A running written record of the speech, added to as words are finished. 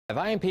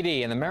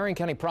IMPD and the Marion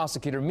County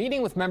prosecutor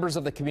meeting with members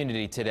of the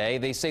community today.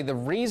 They say the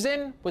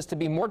reason was to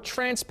be more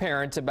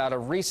transparent about a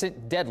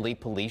recent deadly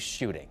police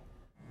shooting.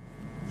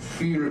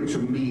 Fear to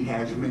me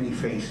has many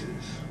faces.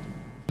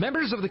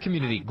 Members of the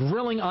community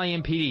grilling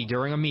IMPD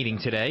during a meeting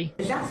today.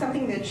 Is that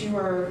something that you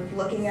are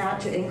looking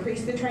at to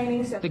increase the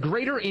training? The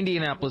Greater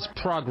Indianapolis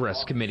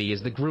Progress Committee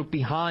is the group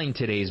behind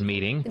today's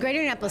meeting. The Greater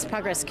Indianapolis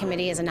Progress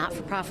Committee is a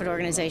not-for-profit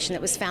organization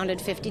that was founded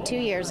 52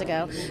 years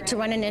ago to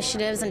run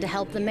initiatives and to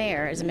help the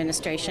mayor's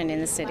administration in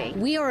the city.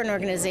 We are an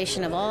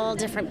organization of all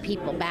different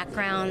people,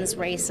 backgrounds,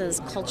 races,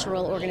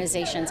 cultural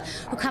organizations,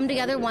 who come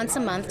together once a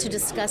month to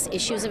discuss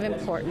issues of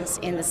importance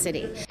in the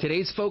city.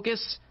 Today's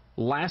focus: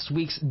 last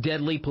week's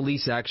deadly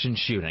police action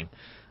shooting.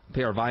 A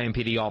pair of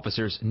IMPD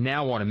officers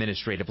now on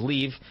administrative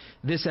leave.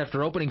 This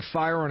after opening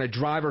fire on a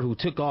driver who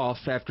took off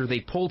after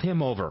they pulled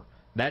him over.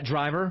 That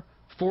driver,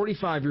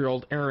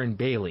 45-year-old Aaron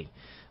Bailey.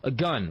 A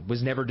gun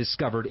was never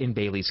discovered in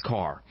Bailey's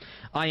car.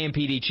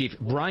 IMPD Chief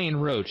Brian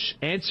Roach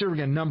answering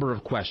a number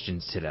of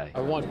questions today.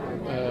 I want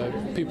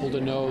people to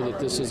know that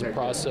this is a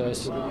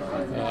process.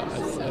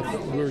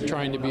 We're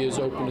trying to be as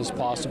open as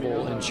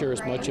possible and share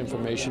as much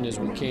information as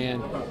we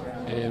can,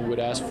 and would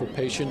ask for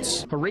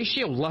patience.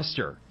 Horatio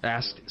Luster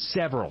asked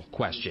several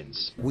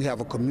questions. We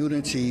have a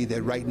community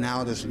that right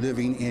now is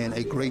living in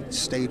a great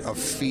state of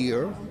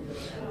fear.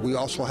 We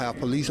also have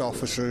police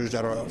officers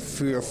that are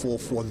fearful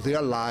for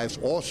their lives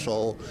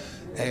also.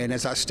 And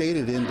as I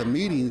stated in the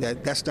meeting,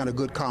 that's not a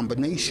good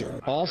combination.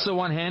 Also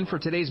on hand for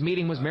today's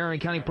meeting was Marion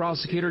County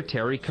Prosecutor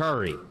Terry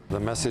Curry. The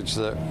message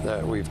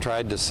that we've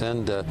tried to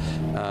send,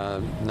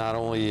 not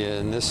only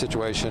in this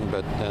situation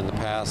but in the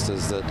past,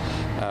 is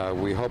that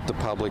we hope the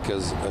public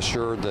is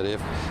assured that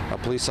if a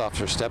police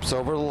officer steps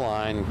over the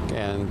line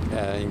and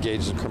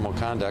engages in criminal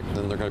conduct,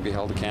 then they're going to be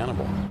held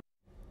accountable.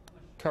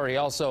 Curry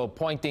also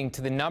pointing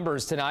to the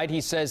numbers tonight.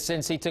 He says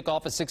since he took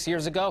office 6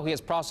 years ago, he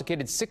has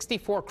prosecuted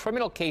 64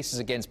 criminal cases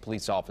against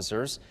police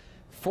officers.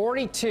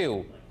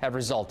 42 have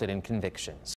resulted in convictions.